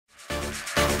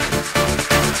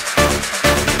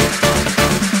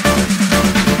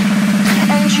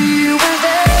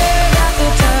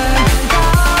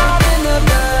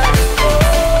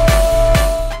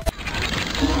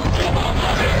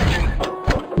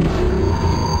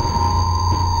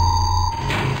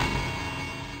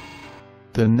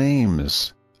the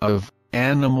names of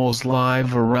animals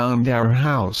live around our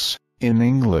house in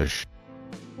English.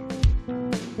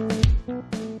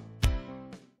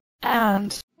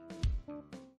 Ant,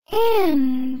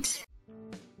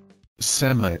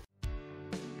 Semmet,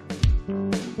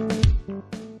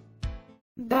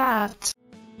 bat,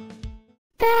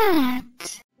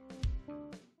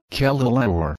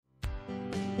 Kelelawar,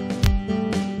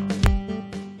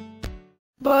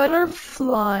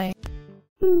 butterfly,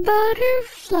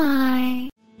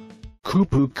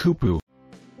 Kupu,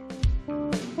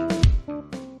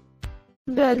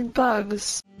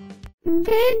 bedbugs,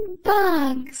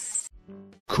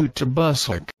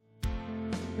 Kutabusik,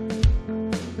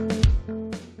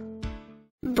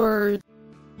 bird,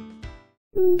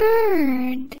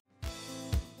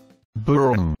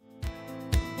 Burung,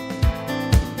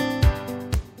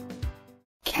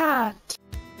 cat,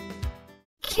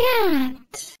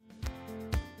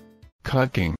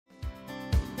 Cucking,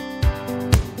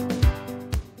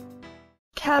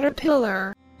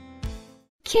 caterpillar,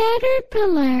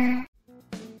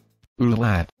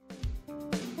 Ulat,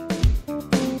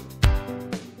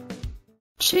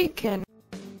 chicken,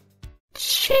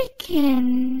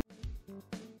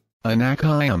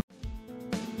 Anakayam,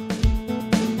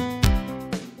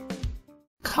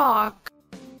 cock,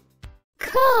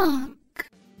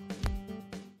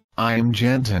 I'm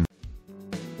Jenton,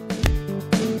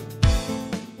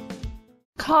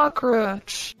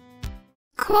 cockroach,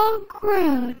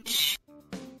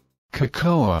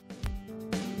 Kakoa,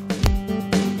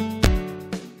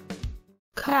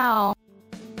 cow,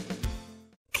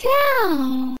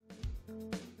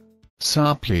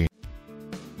 Sapi,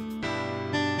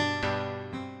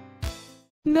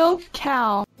 milk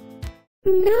cow,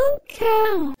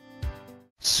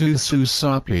 Susu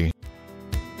Sapi,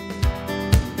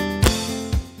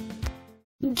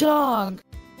 dog,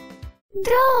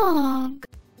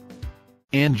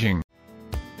 Anjing,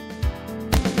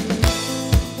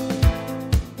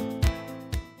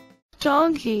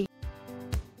 donkey,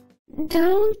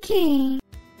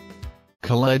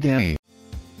 Kaladay,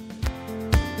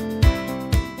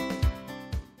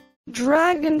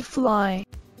 dragonfly,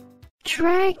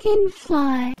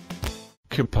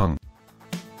 Kapung,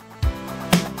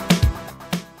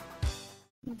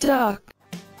 duck,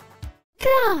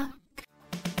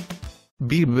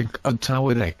 Bibik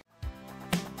Atawadak,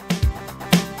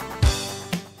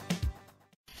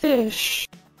 fish,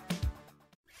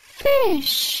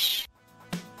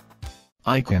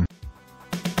 Icon,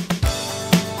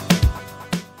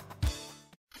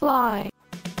 fly,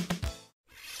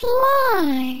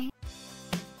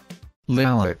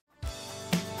 Lalit,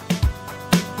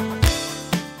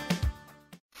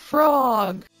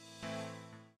 frog,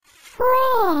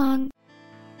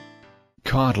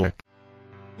 Kodlik,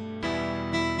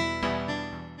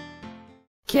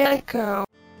 gecko,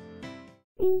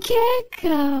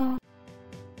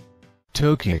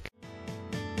 Tokik,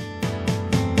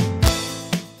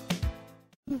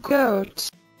 goat,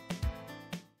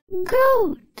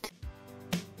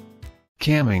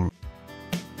 Camming,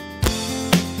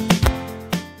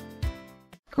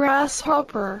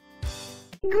 grasshopper,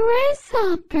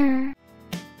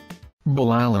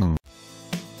 Bulalung,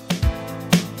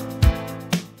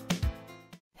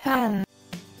 hen,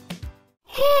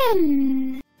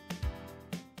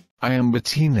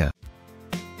 Iambatina,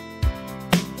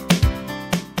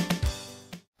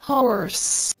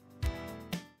 horse,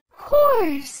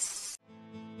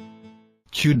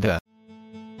 Chuda,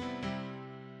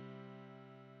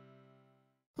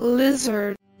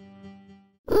 lizard,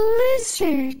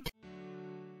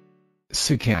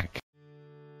 Sikak,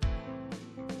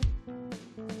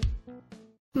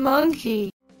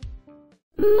 monkey,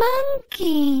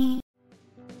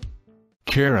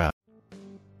 Kara,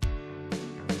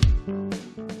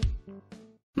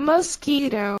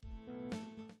 mosquito,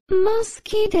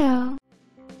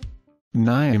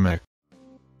 Nyamak,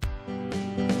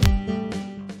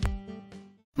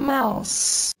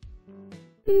 mouse,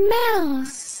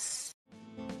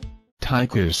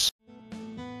 Tychus,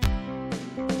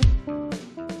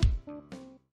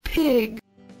 pig,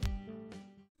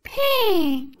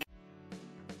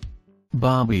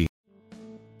 Bobby,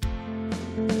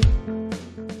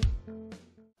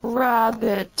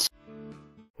 rabbit,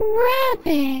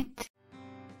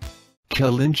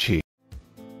 Kalinchi,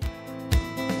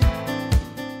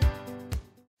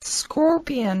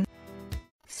 scorpion,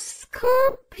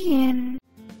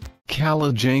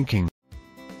 Kalajanking,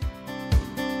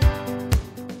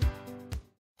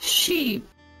 sheep,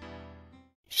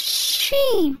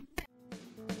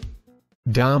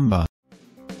 Damba,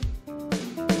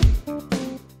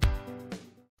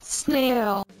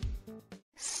 snail,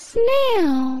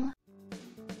 snail,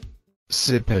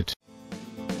 sippet,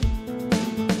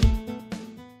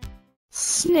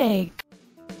 snake,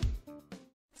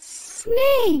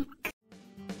 snake,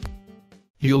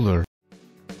 euler,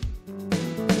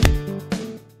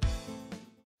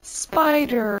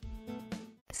 spider,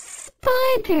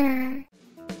 spider,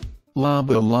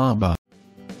 laba laba,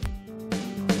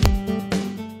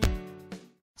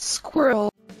 squirrel,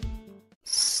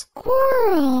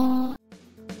 squirrel,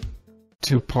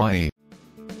 tupai,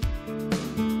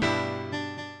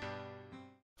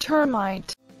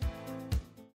 termite,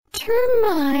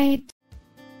 termite,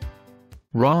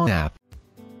 rawap,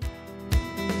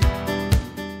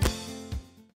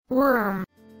 worm,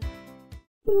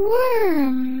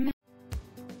 worm,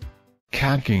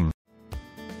 cacking,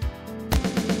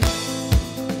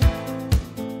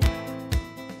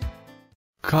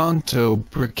 Kanto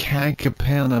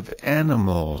Prakakapan of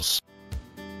animals.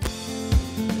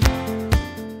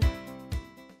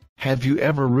 Have you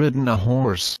ever ridden a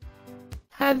horse?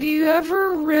 Have you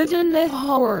ever ridden a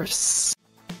horse?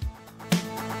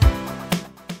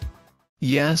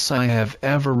 Yes, I have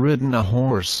ever ridden a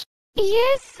horse.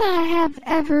 Yes, I have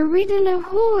ever ridden a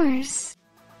horse.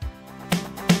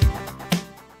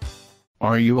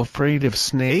 Are you afraid of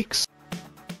snakes?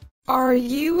 Are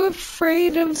you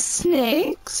afraid of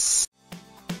snakes?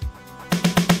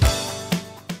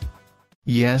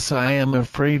 Yes, I am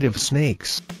afraid of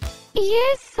snakes.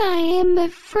 Yes, I am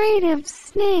afraid of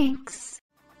snakes.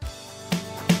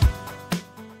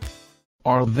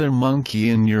 Are there monkey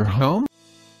in your home?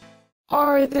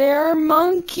 Are there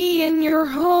monkey in your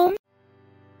home?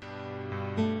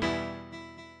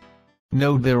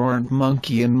 No, there aren't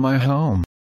monkey in my home.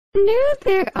 No,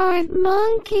 there aren't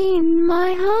monkey in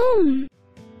my home.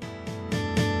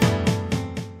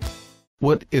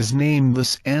 What is named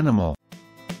this animal?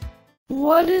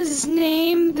 What is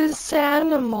named this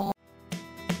animal?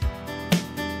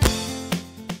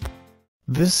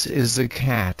 This is a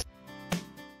cat.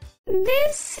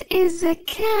 This is a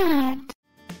cat.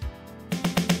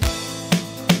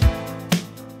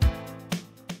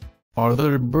 Are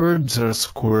there birds or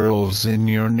squirrels in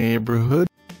your neighborhood?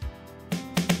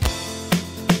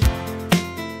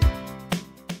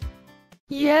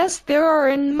 Yes, there are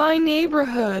in my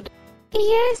neighborhood.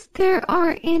 Yes, there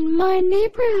are in my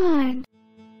neighborhood.